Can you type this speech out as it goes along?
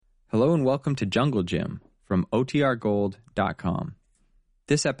Hello and welcome to Jungle Gym from OTRGold.com.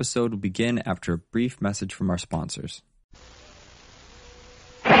 This episode will begin after a brief message from our sponsors.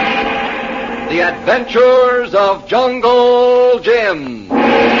 The Adventures of Jungle Jim.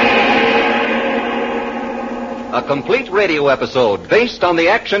 A complete radio episode based on the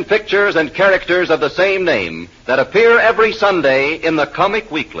action pictures and characters of the same name that appear every Sunday in the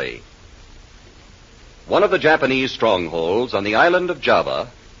Comic Weekly. One of the Japanese strongholds on the island of Java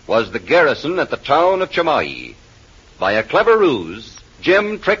was the garrison at the town of Chamai. By a clever ruse,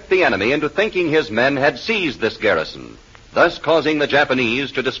 Jim tricked the enemy into thinking his men had seized this garrison, thus causing the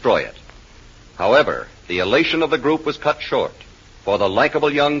Japanese to destroy it. However, the elation of the group was cut short, for the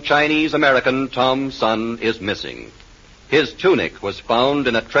likable young Chinese-American Tom Sun is missing. His tunic was found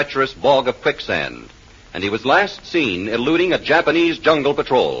in a treacherous bog of quicksand, and he was last seen eluding a Japanese jungle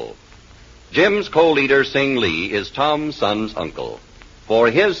patrol. Jim's co-leader Sing Lee is Tom Sun's uncle. For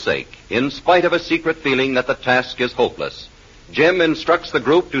his sake, in spite of a secret feeling that the task is hopeless, Jim instructs the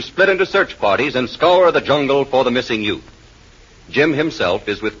group to split into search parties and scour the jungle for the missing youth. Jim himself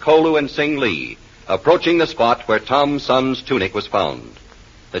is with Kolu and Sing Lee, approaching the spot where Tom Sun's tunic was found.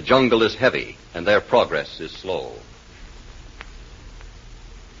 The jungle is heavy, and their progress is slow.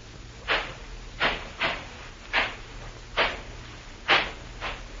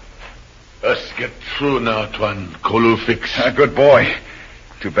 Let's get through now, Tuan. Kolu fix. Good boy.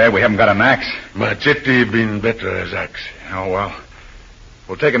 Too bad we haven't got an axe. Machete been better as axe. Oh, well.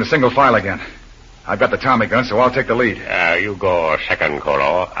 We'll take in a single file again. I've got the Tommy gun, so I'll take the lead. You go second,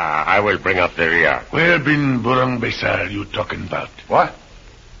 Kolo. I will bring up the rear. Where been Burang Besar you talking about? What?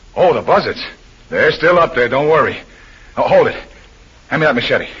 Oh, the buzzards. They're still up there, don't worry. Oh, hold it. Hand me that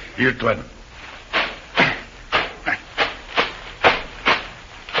machete. Here, Tuan.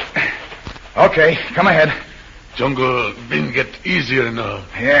 Okay, come ahead. Jungle been get easier now.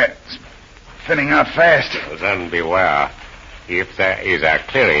 Yeah, it's thinning out fast. Then beware. If there is a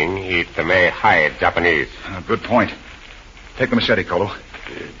clearing, it may hide Japanese. Good point. Take the machete, Kolo.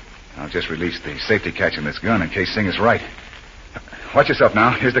 I'll just release the safety catch in this gun in case Singh is right. Watch yourself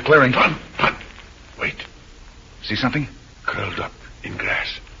now. Here's the clearing. Tuan. Wait. See something? Curled up in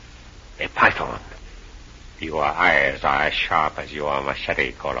grass. A python. Your eyes are as sharp as your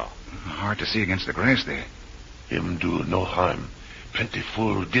machete, Kolo. Hard to see against the grass there. Him do no harm. Plenty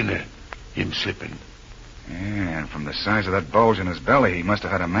full dinner. Him slipping. Yeah, and from the size of that bulge in his belly, he must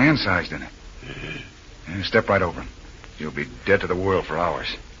have had a man-sized in it. Yeah, step right over him. You'll be dead to the world for hours.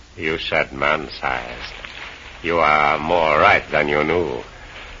 You said man-sized. You are more right than you knew.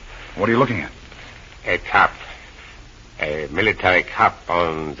 What are you looking at? A cap. A military cap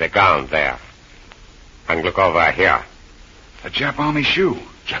on the ground there. And look over here. A Jap army shoe.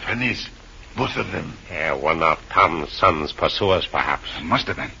 Japanese. Both of them. One of Tom Sun's pursuers, perhaps. It must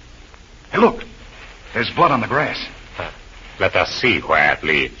have been. Hey, look. There's blood on the grass. Let us see where it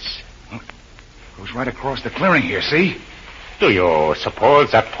leads. Look, goes right across the clearing here, see? Do you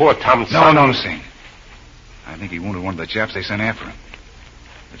suppose that poor Tom Sun... No, Singh. I think he wounded one of the Japs they sent after him.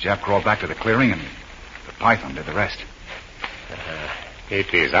 The Jap crawled back to the clearing, and the python did the rest.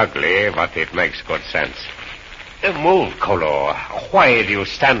 It is ugly, but it makes good sense. Move, Kolo. Why do you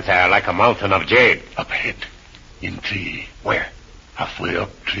stand there like a mountain of jade? Up ahead. In tree. Where? Halfway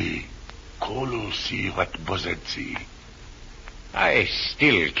up tree. Kolo see what buzzard see. I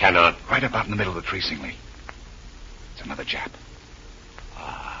still cannot... Right about in the middle of the tree, Sing Lee. It's another Jap.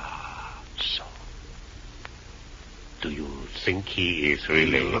 So. Do you think he is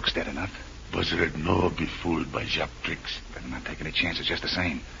really... He looks dead enough. Buzzard no be fooled by Jap tricks. Better not take any chances just the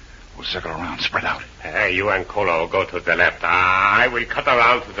same. We'll circle around, spread out. You and Kolo go to the left. I will cut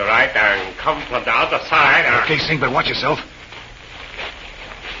around to the right and come from the other side. Okay, Sing, but watch yourself.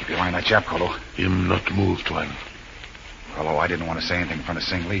 Keep your eye on that Jap, Kolo. Him not move, Tuan. Kolo, I didn't want to say anything in front of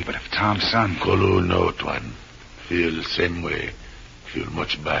Sing Lee, but if Tom's son... Kolo no, Tuan. Feel same way. Feel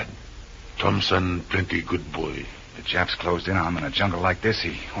much bad. Thompson plenty good boy. The Japs closed in on him in a jungle like this,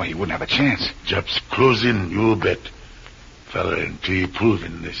 he wouldn't have a chance. Japs close in, you bet. Fella in tree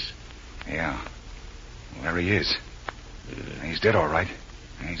proving this. Yeah. Well, there he is. He's dead, all right.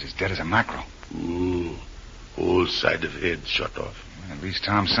 He's as dead as a mackerel. Ooh. Whole side of head shot off. Well, at least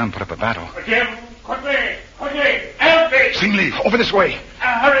Tom's son put up a battle. Jim, quickly, help me. Sing Lee, over this way.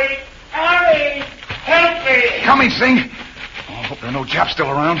 Hurry, help me. Coming, Sing. Oh, I hope there are no Japs still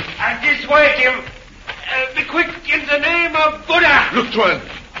around. This way, Jim. Be quick in the name of Buddha. Look, Tuan.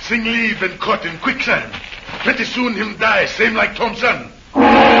 Sing Lee been caught in quicksand. Pretty soon him die, same like Thompson.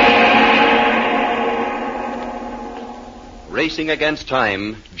 Racing against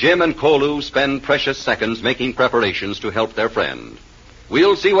time, Jim and Kolu spend precious seconds making preparations to help their friend.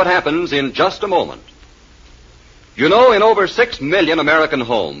 We'll see what happens in just a moment. You know, in over 6 million American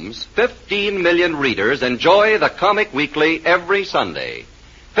homes, 15 million readers enjoy the Comic Weekly every Sunday.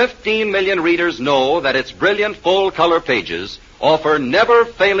 15 million readers know that its brilliant full-color pages offer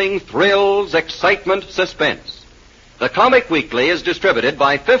never-failing thrills, excitement, suspense. The Comic Weekly is distributed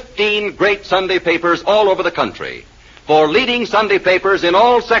by 15 great Sunday papers all over the country. For leading Sunday papers in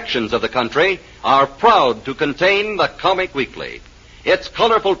all sections of the country are proud to contain the Comic Weekly. Its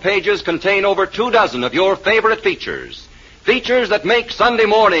colorful pages contain over 24 of your favorite features. Features that make Sunday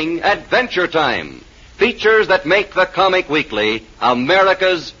morning adventure time. Features that make the Comic Weekly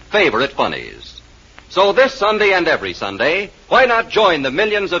America's favorite funnies. So this Sunday and every Sunday, why not join the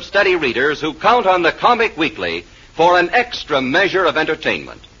millions of steady readers who count on the Comic Weekly for an extra measure of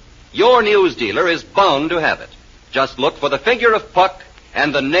entertainment? Your news dealer is bound to have it. Just look for the figure of Puck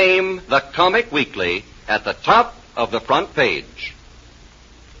and the name, the Comic Weekly, at the top of the front page.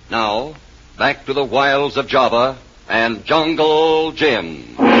 Now, back to the wilds of Java and Jungle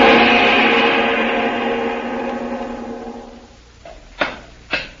Jim.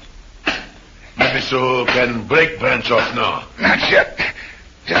 Maybe so can break branch off now. Not yet.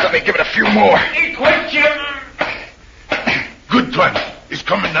 Just let me give it a few more. Be quick, Jim. Good one. He's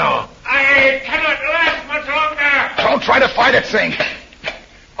coming now. I cannot last much longer. Don't try to fight it, Sing.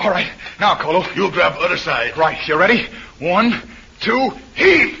 All right. Now, Kolo. You grab other side. Right. You ready? 1, 2,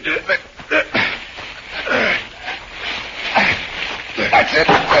 heave. That's it.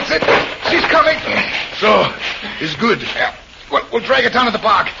 That's it. She's coming. So, it's good. Yeah. We'll drag it down to the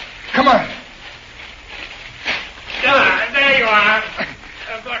bog. Come on. There you are.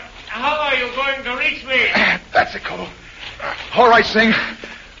 But how are you going to reach me? That's it, Kolo. All right, Sing.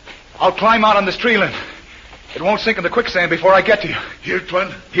 I'll climb out on this tree limb. It won't sink in the quicksand before I get to you. Here,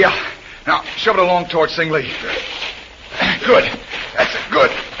 Twan. Yeah. Now, shove it along towards Sing Lee. Good. That's it.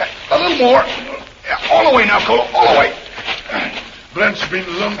 Good. A little more. Yeah, all the way now, Kolo. All the way. Branch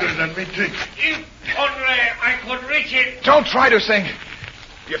been longer than me think. If only I could reach it. Don't try to, Sing.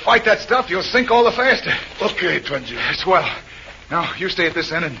 If you fight that stuff, you'll sink all the faster. Okay, Twanji. Swell. Now, you stay at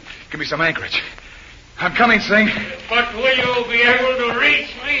this end and give me some anchorage. I'm coming, Sing. But will you be able to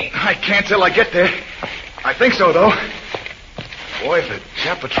reach me? I can't till I get there. I think so, though. Boy, if the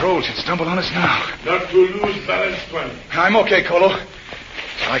Jap patrol should stumble on us now. Not to lose balance, Twan. I'm okay, Kolo.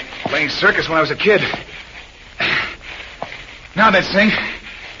 It's like playing circus when I was a kid. Now then, Sing.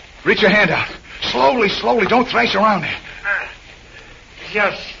 Reach your hand out. Slowly, slowly. Don't thrash around there.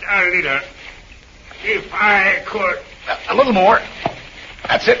 Just a little. If I could. A little more.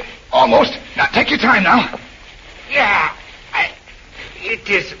 That's it. Almost. Now, take your time now. Yeah. It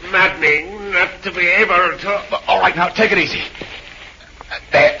is maddening not to be able to. All right, now, take it easy.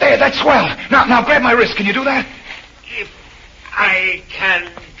 There, that's swell. Now, grab my wrist. Can you do that? If I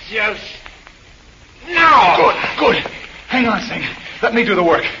can just. Now! Good. Hang on, Sing. Let me do the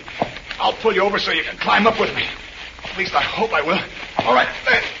work. I'll pull you over so you can climb up with me. At least I hope I will. All right.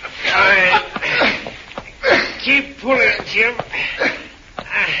 Keep pulling, Jim.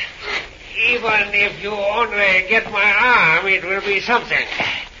 Even if you only get my arm, it will be something.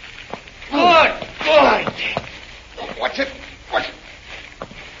 Good. What's it?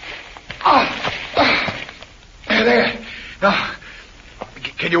 There. Now,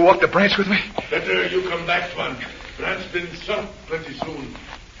 can you walk the branch with me? Better you come back, Twan. Branch been sunk plenty soon.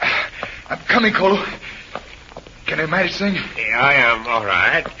 I'm coming, Kolo. Can I manage, Sing? I am all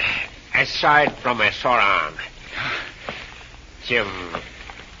right. Aside from a sore arm. Jim,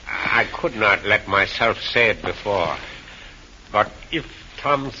 I could not let myself say it before. But if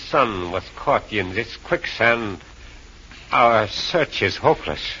Tom's son was caught in this quicksand, our search is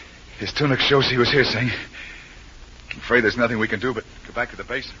hopeless. His tunic shows he was here, Sing. I'm afraid there's nothing we can do but go back to the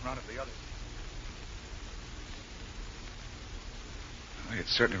base and round up the others.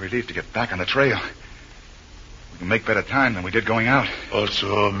 It's certainly a relief to get back on the trail. We can make better time than we did going out.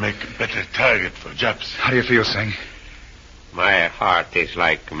 Also make better target for Japs. How do you feel, Sing? My heart is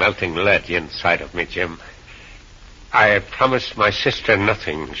like melting lead inside of me, Jim. I promised my sister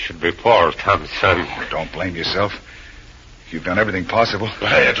nothing should befall Tom's son. Don't blame yourself. You've done everything possible.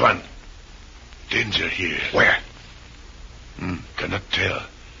 Quiet, Twan. Danger here. Where? Cannot tell.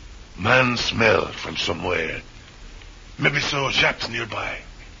 Man smell from somewhere. Maybe so Japs nearby.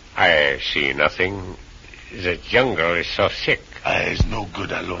 I see nothing. The jungle is so thick. Eyes no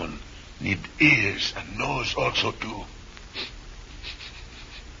good alone. Need ears and nose also too.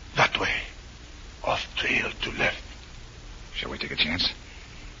 That way. Off trail to left. Shall we take a chance?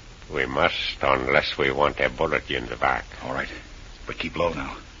 We must, unless we want a bullet in the back. All right. But keep low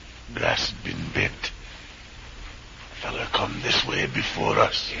now. Grass been bent. Fella come this way before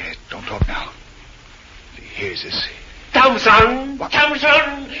us. Yeah, don't talk now. If he hears us... Thompson! What?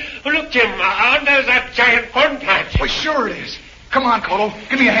 Thompson! Look, Jim, under that giant corn patch. Well, sure it is. Come on, Colo.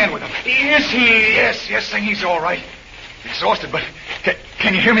 Give me a hand with him. Is he? Yes, Sing, he's all right. Exhausted, but...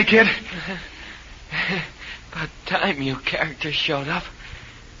 Can you hear me, kid? About time you characters showed up.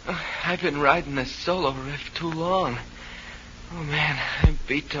 I've been riding this solo riff too long. Oh, man, I'm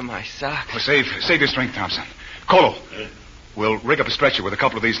beat to my socks. Well, save your strength, Thompson. Colo, we'll rig up a stretcher with a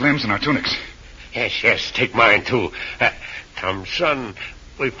couple of these limbs and our tunics. Yes, take mine, too. Thompson,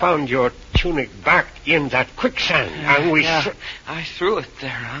 we found your tunic back in that quicksand, and we... I threw it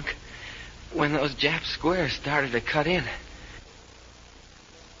there, Unc, when those Jap squares started to cut in.